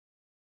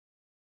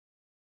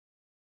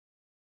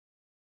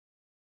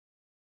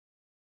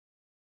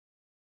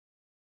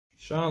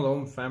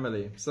Shalom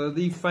family. So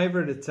the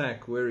favorite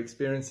attack we're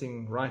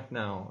experiencing right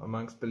now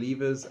amongst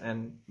believers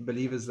and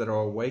believers that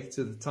are awake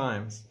to the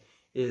times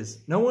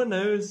is no one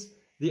knows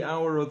the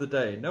hour or the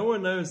day. No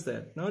one knows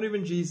that. Not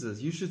even Jesus.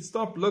 You should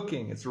stop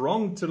looking. It's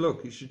wrong to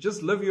look. You should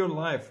just live your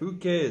life. Who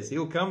cares?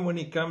 He'll come when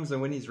he comes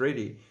and when he's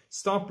ready.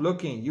 Stop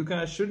looking. You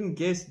guys shouldn't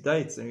guess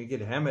dates and you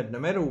get hammered. No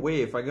matter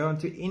where, if I go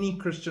into any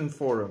Christian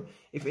forum,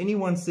 if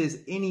anyone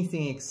says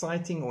anything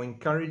exciting or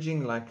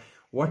encouraging like,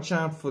 watch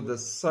out for the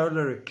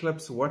solar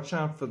eclipse, watch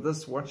out for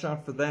this, watch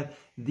out for that,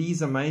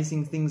 these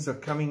amazing things are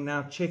coming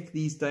now, check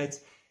these dates,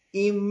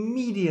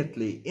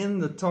 immediately in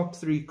the top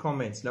 3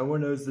 comments, no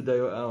one knows the day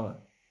or hour.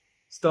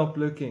 Stop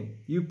looking.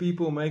 You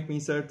people make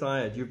me so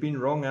tired. You've been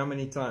wrong how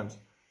many times?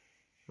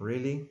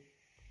 Really?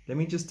 Let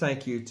me just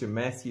take you to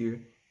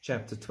Matthew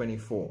chapter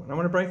 24. And I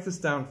want to break this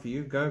down for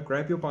you. Go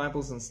grab your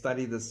Bibles and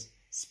study this.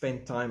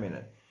 Spend time in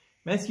it.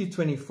 Matthew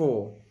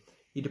 24.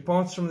 He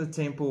departs from the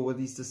temple with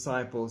his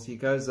disciples. He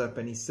goes up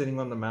and he's sitting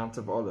on the Mount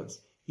of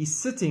Olives. He's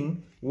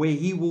sitting where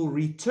he will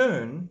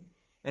return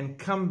and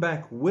come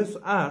back with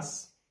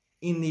us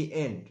in the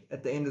end,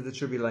 at the end of the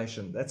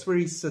tribulation. That's where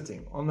he's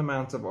sitting, on the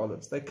Mount of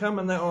Olives. They come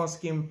and they ask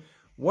him,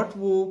 what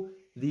will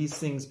these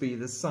things be,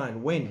 the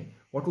sign? When?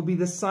 What will be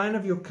the sign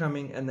of your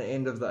coming and the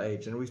end of the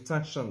age? And we've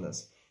touched on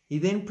this. He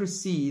then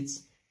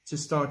proceeds to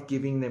start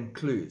giving them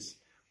clues.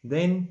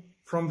 Then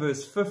from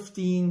verse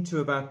 15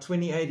 to about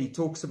 28, he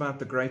talks about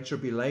the Great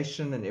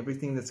Tribulation and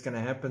everything that's going to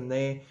happen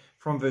there.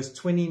 From verse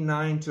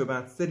 29 to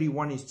about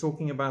 31, he's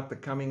talking about the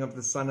coming of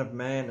the Son of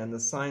Man and the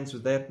signs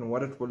of that and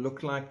what it will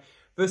look like.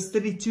 Verse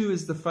 32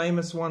 is the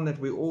famous one that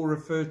we all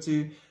refer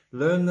to.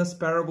 Learn this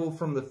parable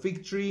from the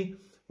fig tree.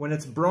 When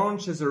its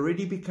branch has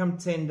already become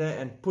tender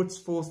and puts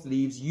forth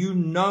leaves, you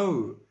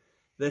know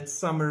that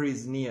summer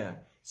is near.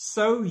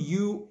 So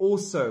you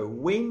also,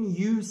 when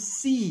you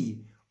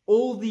see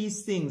all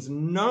these things,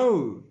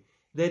 know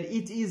that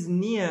it is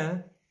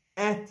near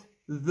at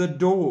the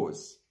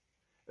doors.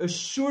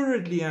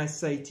 Assuredly, I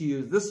say to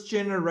you, this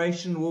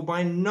generation will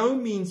by no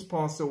means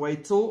pass away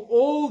till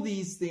all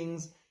these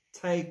things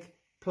take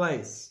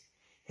place.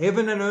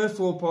 Heaven and earth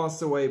will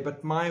pass away,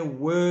 but my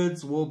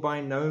words will by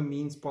no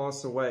means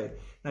pass away.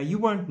 Now, you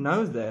won't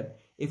know that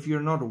if you're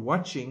not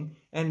watching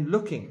and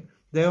looking.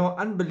 There are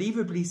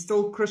unbelievably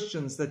still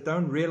Christians that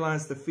don't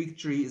realize the fig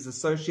tree is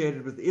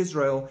associated with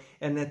Israel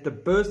and that the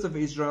birth of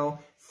Israel,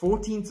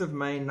 14th of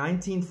May,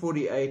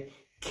 1948,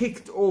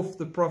 kicked off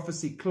the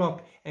prophecy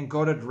clock and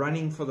got it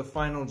running for the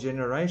final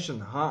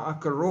generation,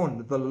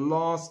 Ha'akaron, the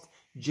last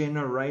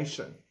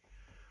generation.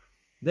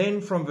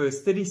 Then from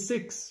verse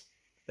 36,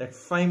 that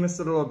famous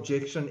little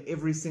objection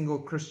every single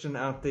Christian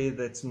out there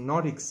that's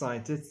not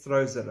excited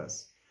throws at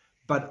us.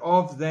 But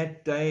of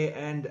that day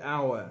and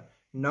hour,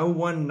 no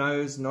one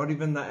knows, not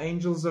even the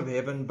angels of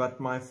heaven, but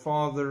my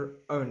Father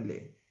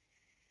only.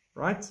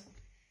 Right?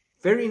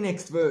 Very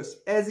next verse.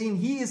 As in,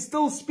 he is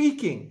still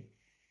speaking.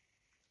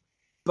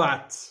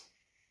 But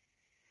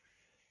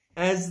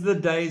as the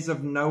days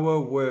of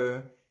Noah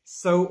were,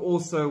 so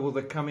also will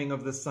the coming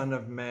of the Son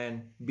of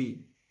Man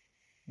be.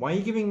 Why are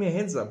you giving me a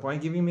heads up? Why are you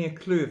giving me a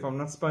clue if I'm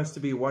not supposed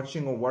to be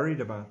watching or worried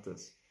about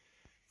this?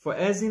 For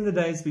as in the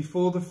days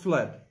before the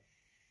flood,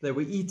 they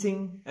were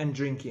eating and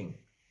drinking,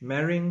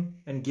 marrying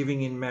and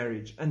giving in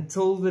marriage,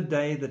 until the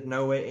day that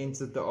Noah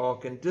entered the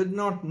ark, and did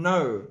not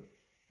know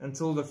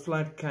until the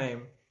flood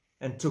came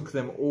and took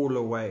them all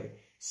away.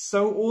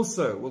 So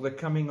also will the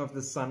coming of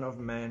the Son of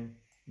Man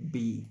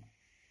be.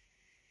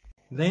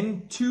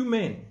 Then 2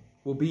 men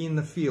will be in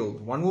the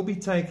field. One will be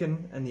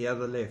taken and the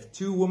other left.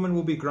 2 women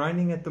will be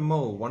grinding at the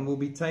mill. One will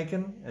be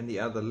taken and the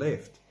other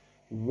left.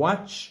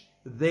 Watch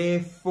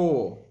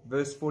therefore.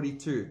 Verse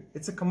 42.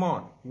 It's a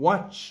command.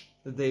 Watch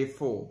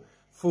therefore.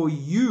 For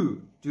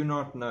you do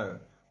not know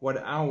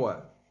what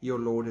hour your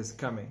Lord is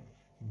coming.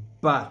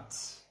 But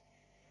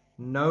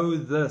know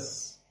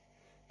this,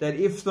 that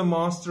if the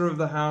master of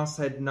the house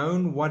had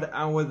known what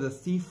hour the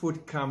thief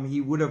would come,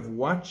 he would have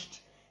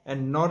watched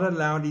and not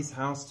allowed his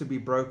house to be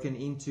broken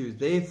into.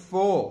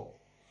 Therefore,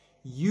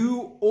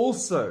 you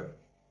also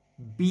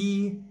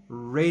be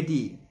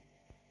ready,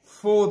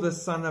 for the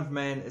Son of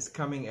Man is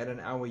coming at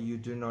an hour you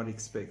do not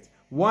expect.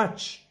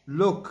 Watch,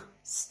 look,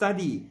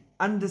 study,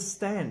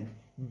 understand,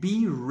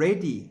 be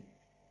ready.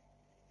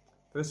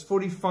 Verse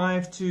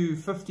 45 to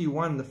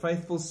 51, the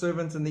faithful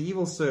servant and the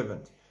evil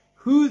servant.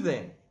 Who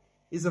then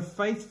is a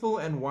faithful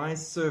and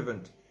wise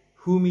servant,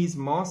 whom his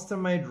master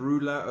made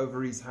ruler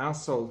over his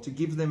household, to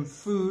give them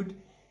food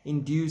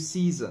in due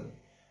season?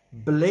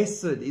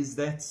 Blessed is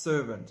that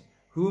servant,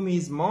 whom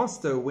his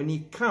master, when he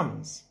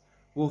comes,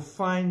 will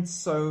find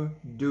so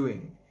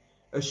doing.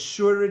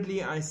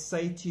 Assuredly, I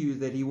say to you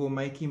that he will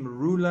make him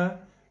ruler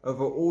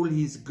over all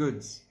his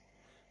goods.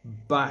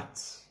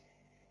 But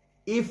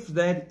if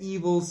that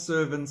evil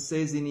servant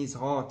says in his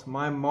heart,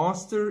 my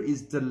master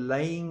is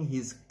delaying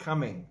his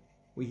coming,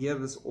 we hear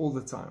this all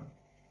the time,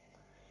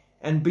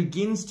 and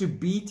begins to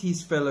beat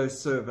his fellow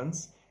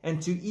servants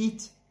and to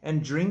eat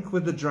and drink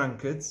with the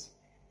drunkards,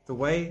 the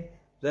way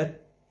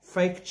that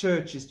Fake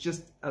church is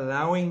just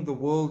allowing the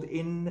world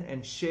in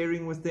and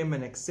sharing with them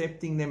and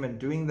accepting them and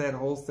doing that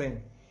whole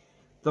thing.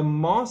 The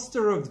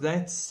master of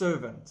that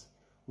servant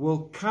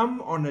will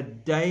come on a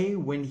day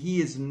when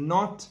he is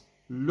not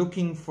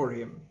looking for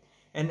him,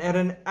 and at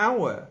an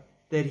hour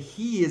that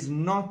he is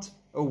not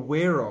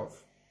aware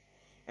of.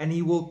 And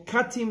he will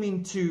cut him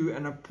in two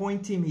and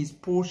appoint him his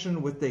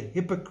portion with the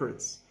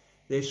hypocrites.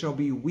 There shall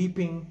be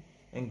weeping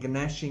and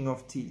gnashing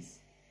of teeth.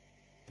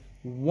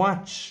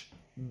 Watch,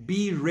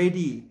 be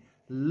ready,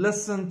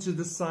 listen to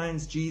the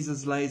signs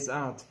Jesus lays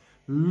out.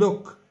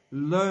 Look,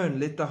 learn,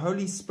 let the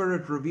Holy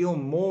Spirit reveal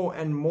more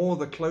and more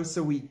the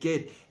closer we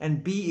get,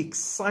 and be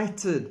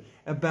excited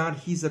about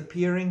his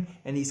appearing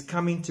and his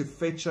coming to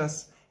fetch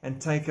us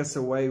and take us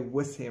away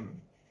with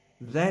him.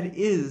 That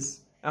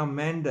is our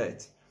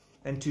mandate,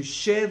 and to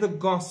share the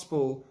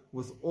gospel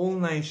with all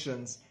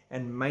nations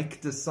and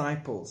make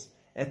disciples.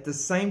 At the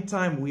same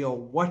time, we are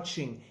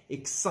watching,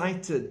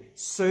 excited,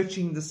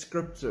 searching the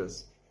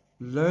scriptures,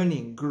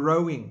 learning,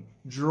 growing,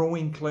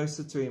 drawing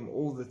closer to him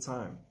all the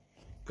time.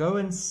 Go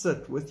and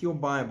sit with your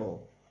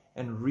Bible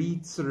and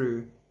read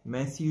through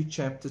Matthew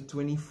chapter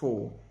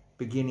 24,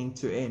 beginning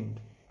to end,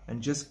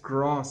 and just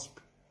grasp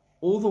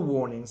all the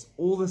warnings,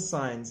 all the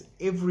signs,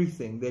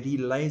 everything that he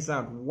lays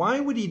out. Why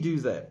would he do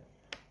that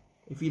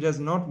if he does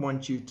not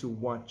want you to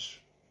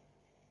watch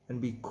and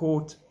be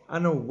caught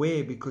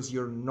unaware because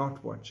you're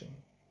not watching?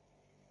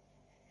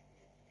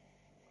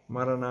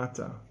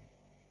 Maranatha.